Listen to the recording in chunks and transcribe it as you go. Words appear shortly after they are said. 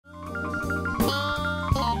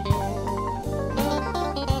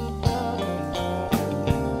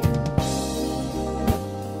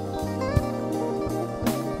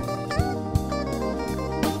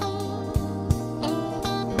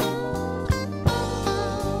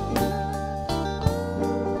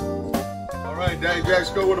right, Daddy Jack's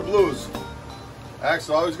go with the blues.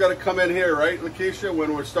 Axel, always got to come in here, right, Lakeisha,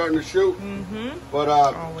 when we're starting to shoot? Mm-hmm. But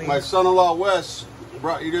my son-in-law, Wes,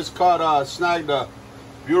 he just snagged a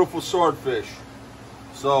beautiful swordfish.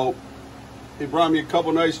 So he brought me a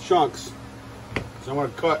couple nice chunks. So I'm gonna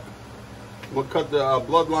cut the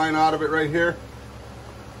bloodline out of it right here.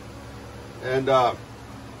 And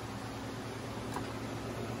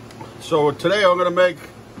so today I'm gonna make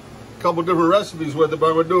a couple different recipes with it,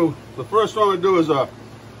 but the first one I'm gonna do is a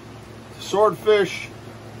swordfish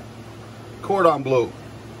cordon bleu.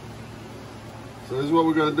 So this is what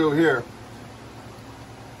we're gonna do here.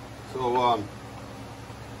 So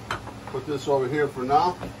put this over here for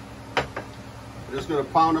now. I'm just gonna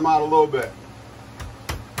pound them out a little bit.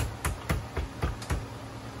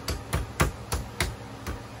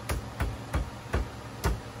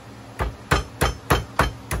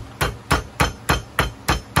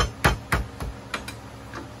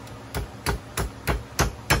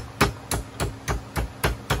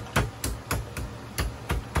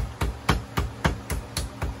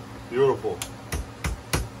 Beautiful,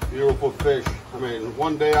 beautiful fish. I mean,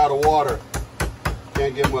 one day out of water,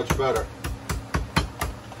 can't get much better.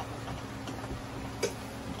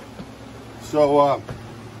 So,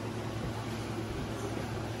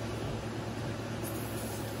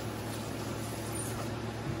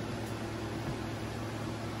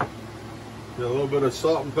 get a little bit of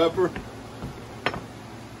salt and pepper.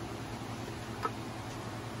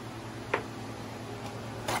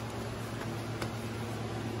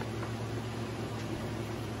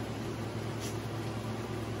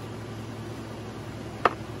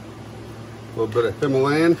 A little bit of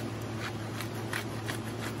Himalayan.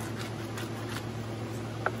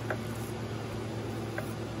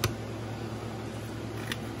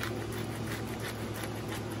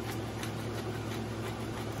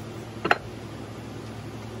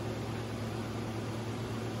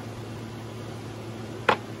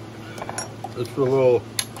 Just for a little,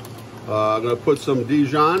 I'm going to put some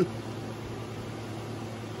Dijon.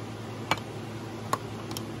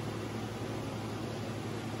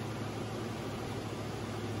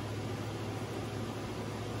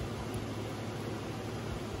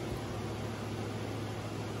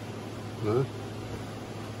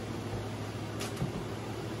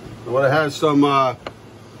 I want to have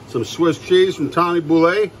some Swiss cheese from Tommy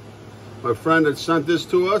Boulay, my friend that sent this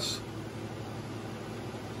to us.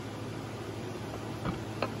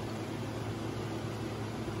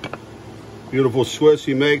 Beautiful Swiss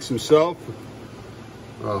he makes himself,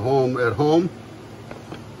 at home.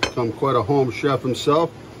 Become quite a home chef himself.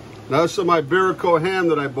 Now this is my Iberico ham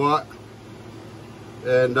that I bought,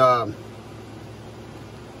 and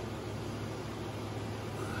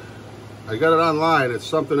I got it online. It's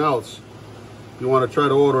something else if you want to try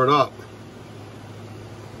to order it up.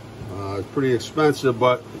 It's pretty expensive,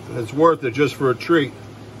 but it's worth it just for a treat.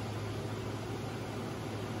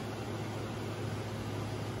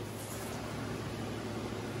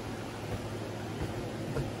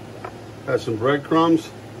 Got some breadcrumbs.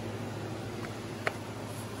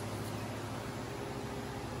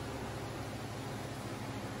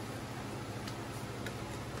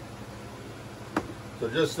 So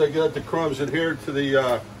just to get the crumbs adhered to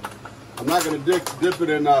the, I'm not going to dip it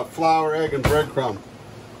in flour, egg, and breadcrumb.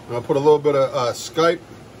 I'll put a little bit of scape.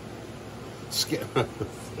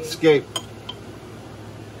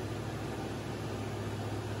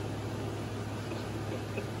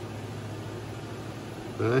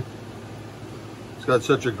 Okay. It's got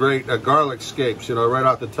such a great garlic scapes, you know, right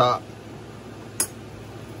off the top.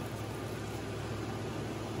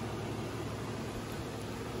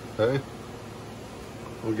 Okay.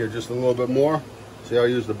 We'll get just a little bit more. See how I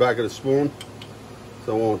use the back of the spoon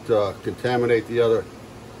so I won't contaminate the other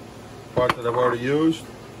part that I've already used.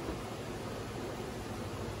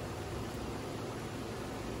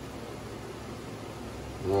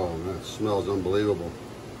 Oh, that smells unbelievable.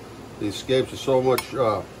 These scapes are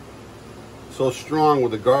so strong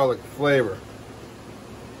with the garlic flavor.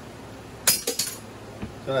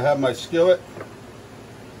 Then I have my skillet.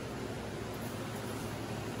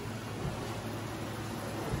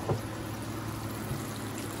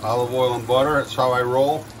 Olive oil and butter, that's how I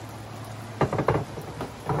roll.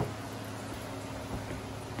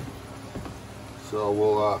 So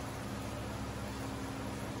we'll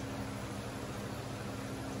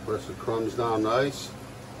press the crumbs down nice.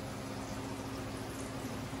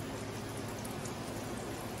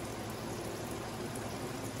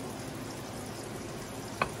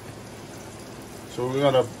 So we're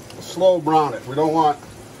gonna slow brown it. We don't want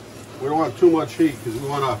too much heat because we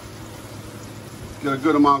want to get a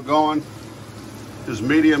good amount going. Just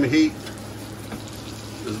medium heat.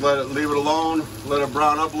 Just leave it alone, let it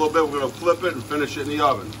brown up a little bit. We're gonna flip it and finish it in the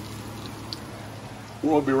oven.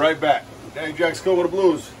 We'll be right back. Hey, Jack's coming with the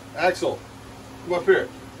blues. Axel, come up here.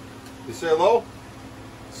 You say hello?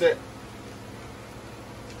 Say it.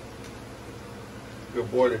 Good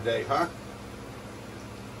boy today, huh?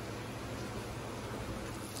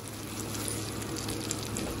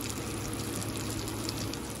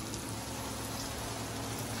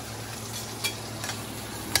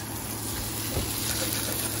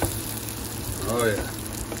 Oh yeah.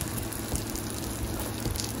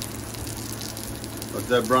 Let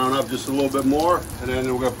that brown up just a little bit more, and then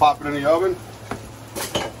we're gonna pop it in the oven.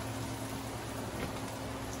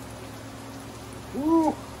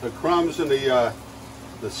 Woo! The crumbs and the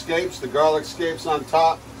scapes, the garlic scapes on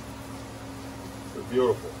top, they're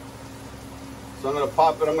beautiful. So I'm gonna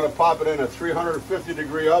pop it in a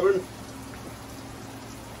 350-degree oven.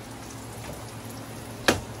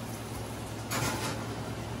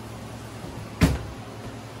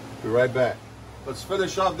 Be right back. Let's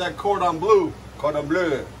finish off that Cordon Bleu. Cordon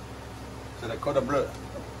Bleu. So the Cordon Bleu.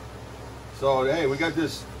 So hey, we got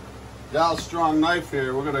this Gal Strong knife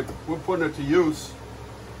here. We're putting it to use.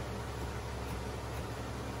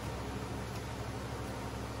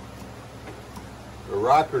 The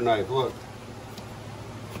rocker knife, look.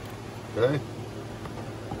 Okay.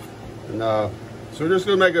 And so we're just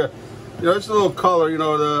gonna make a, it's a little color,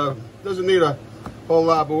 doesn't need a whole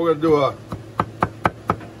lot, but we're gonna do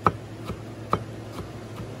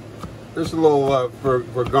just a little for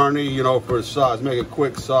garni, for a sauce, make a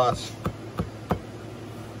quick sauce.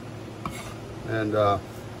 And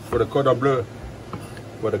for the Cordon Bleu,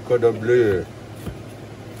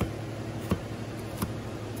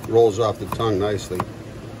 rolls off the tongue nicely.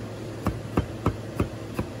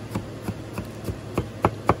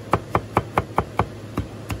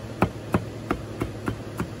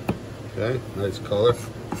 Okay, nice color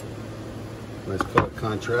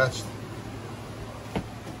contrast.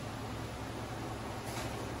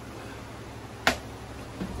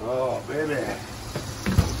 Oh, baby.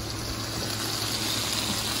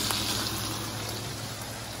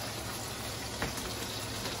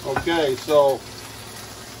 Okay, so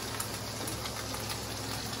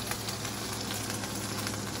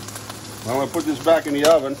I'm going to put this back in the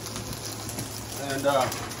oven. And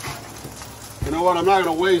you know what? I'm not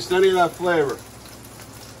going to waste any of that flavor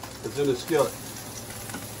that's in the skillet.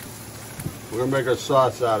 We're going to make our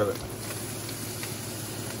sauce out of it.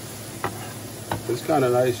 It's kind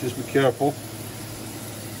of nice, just be careful.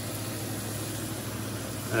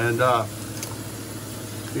 And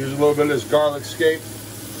use a little bit of this garlic scape.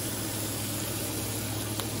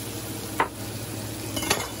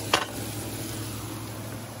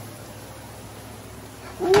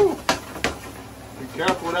 Woo. Be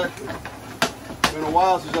careful with that. It's been a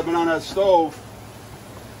while since I've been on that stove.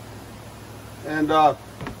 And got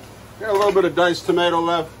a little bit of diced tomato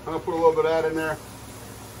left. I'm going to put a little bit of that in there.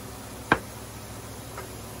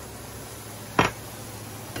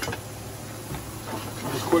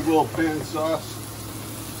 Quick little pan sauce.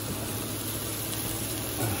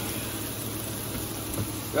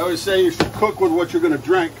 They always say you should cook with what you're going to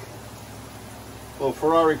drink. A little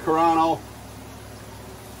Ferrari Carano.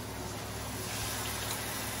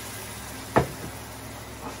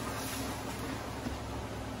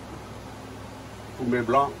 Fumé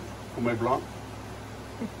blanc. Fumé blanc.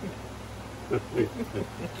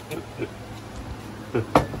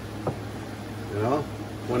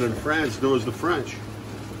 When in France, do as the French.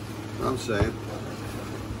 I'm saying.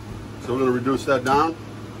 So we're going to reduce that down.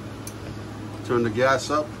 Turn the gas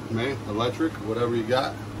up, electric, whatever you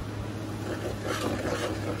got.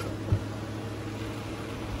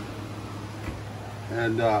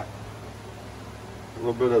 And a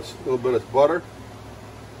little bit of butter.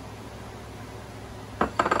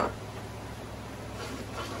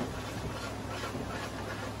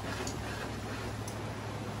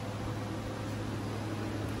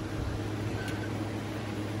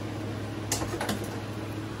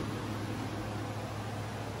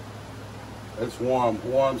 It's warm,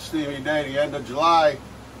 steamy day, the end of July.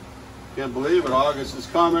 Can't believe it, August is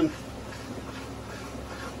coming.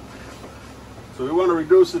 So we want to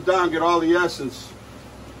reduce it down, get all the essence.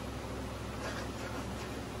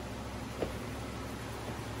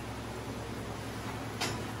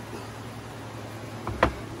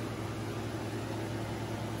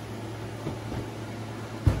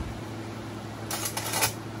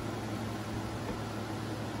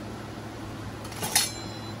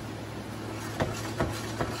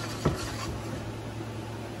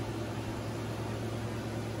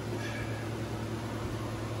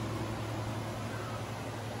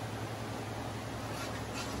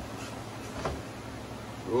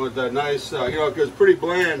 We want that nice, you know, because it's pretty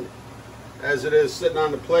bland as it is sitting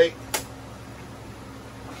on the plate.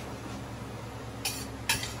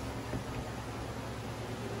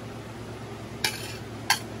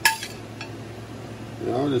 You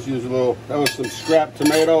know, just use a little, that was some scrap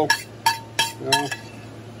tomato, you know.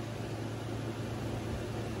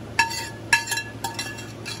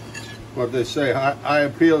 What they say, eye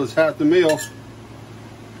appeal is half the meal.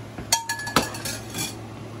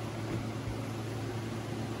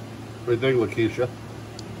 What do you think, Lakeisha?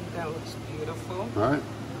 That looks beautiful. All right.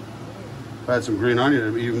 If I had some green onion,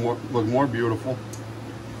 it would even look more beautiful.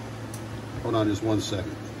 Hold on just 1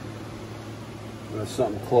 second. That's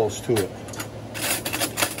something close to it.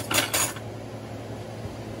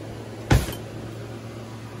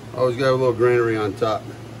 Always got a little granary on top.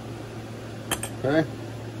 Okay.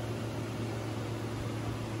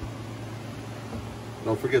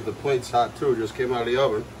 Don't forget the plate's hot too. Just came out of the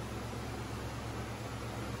oven.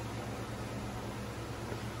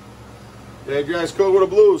 Hey guys, Cordon with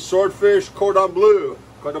the Blues, Swordfish, Cordon Bleu,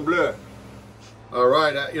 Cordon Bleu. All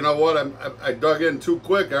right, you know what? I dug in too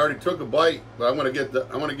quick. I already took a bite, but I'm gonna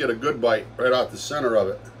get a good bite right out the center of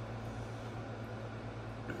it.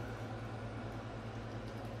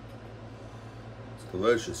 It's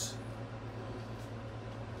delicious.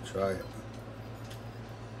 Try it.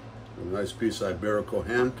 A nice piece of Iberico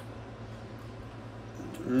ham.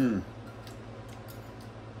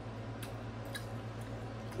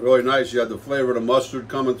 Really nice. You have the flavor of the mustard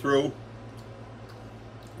coming through.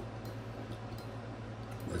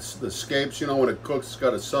 The scapes, you know, when it cooks, it's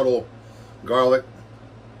got a subtle garlic.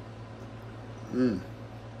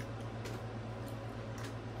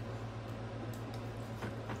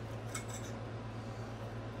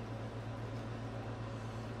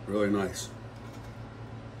 Really nice.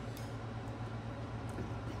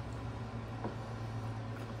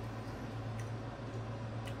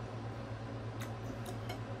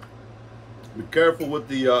 Be careful with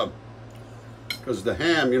the, because the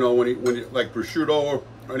ham, you know, when you like prosciutto or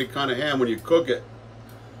any kind of ham, when you cook it,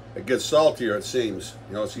 it gets saltier. It seems,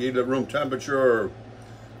 you know, so you eat at room temperature or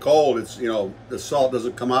cold. It's, you know, the salt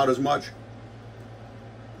doesn't come out as much.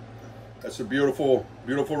 That's a beautiful,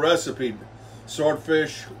 beautiful recipe.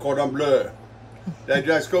 Swordfish, Cordon Bleu. Hey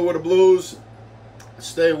guys, go with the Blues.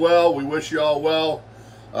 Stay well. We wish you all well.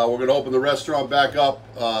 We're going to open the restaurant back up.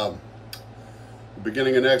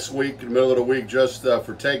 Beginning of next week, in the middle of the week, just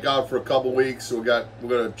for takeout for a couple weeks. So we're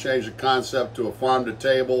going to change the concept to a farm to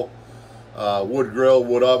table, wood grill,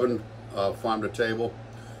 wood oven, farm to table,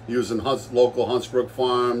 using local Huntsbrook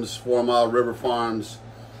farms, 4 Mile River farms,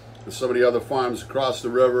 and some of the other farms across the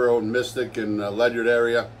river in Mystic and Ledyard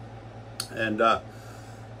area. And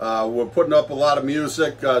we're putting up a lot of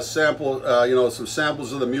music, you know, some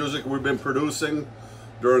samples of the music we've been producing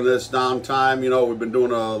during this downtime. You know, we've been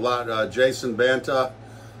doing a lot. Jason Banta,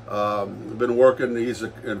 been working. He's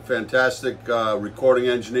a fantastic recording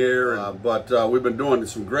engineer. But we've been doing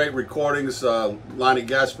some great recordings. Lonnie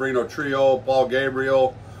Gasparino Trio, Paul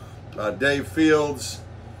Gabriel, Dave Fields.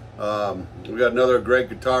 We got another great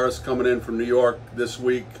guitarist coming in from New York this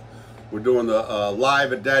week. We're doing the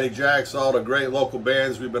live at Daddy Jack's, all the great local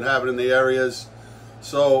bands we've been having in the areas.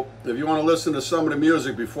 So if you want to listen to some of the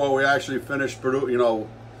music before we actually finish, you know,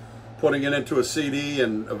 putting it into a CD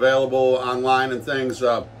and available online and things,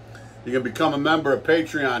 you can become a member of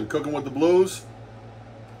Patreon, Cooking with the Blues.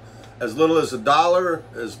 As little as $1,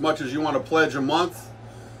 as much as you want to pledge a month.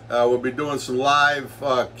 We'll be doing some live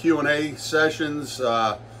Q&A sessions,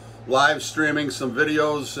 live streaming some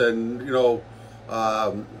videos, and, you know,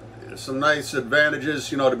 some nice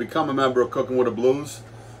advantages, you know, to become a member of Cooking with the Blues.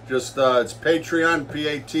 Just, it's Patreon,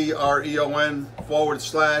 Patreon, Patreon,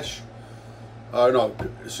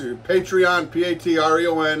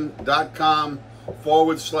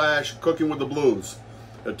 Patreon.com/Cooking with the Blues.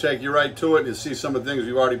 It'll take you right to it. You'll see some of the things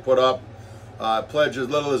we've already put up. Pledge as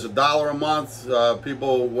little as $1 a month.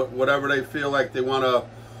 People, whatever they feel like they want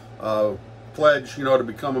to pledge, you know, to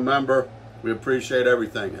become a member. We appreciate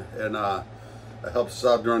everything, and it helps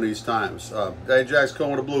us out during these times. Daddy Jack's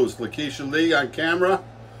Cooking with the Blues. Lakeisha Lee on camera.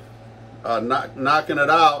 Knocking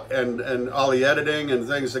it out, and all the editing and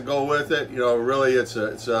things that go with it. You know, really,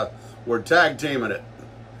 we're tag teaming it.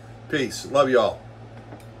 Peace. Love y'all.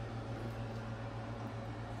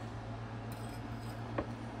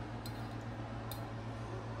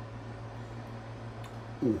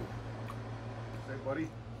 Say, buddy,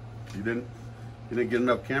 you didn't get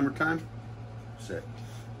enough camera time? Sit.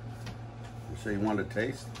 You say you wanted to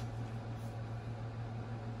taste?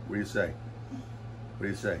 What do you say? What do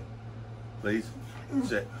you say? Please?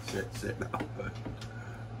 Sit now.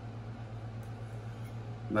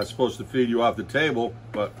 I'm not supposed to feed you off the table,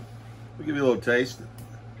 but we'll give you a little taste.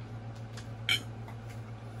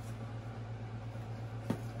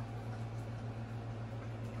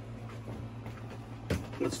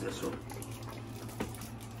 What's this one?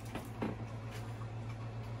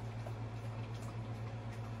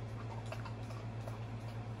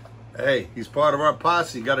 Hey, he's part of our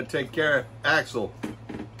posse. Got to take care of Axel.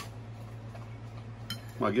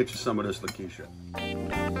 I'll get you some of this, Lakeisha.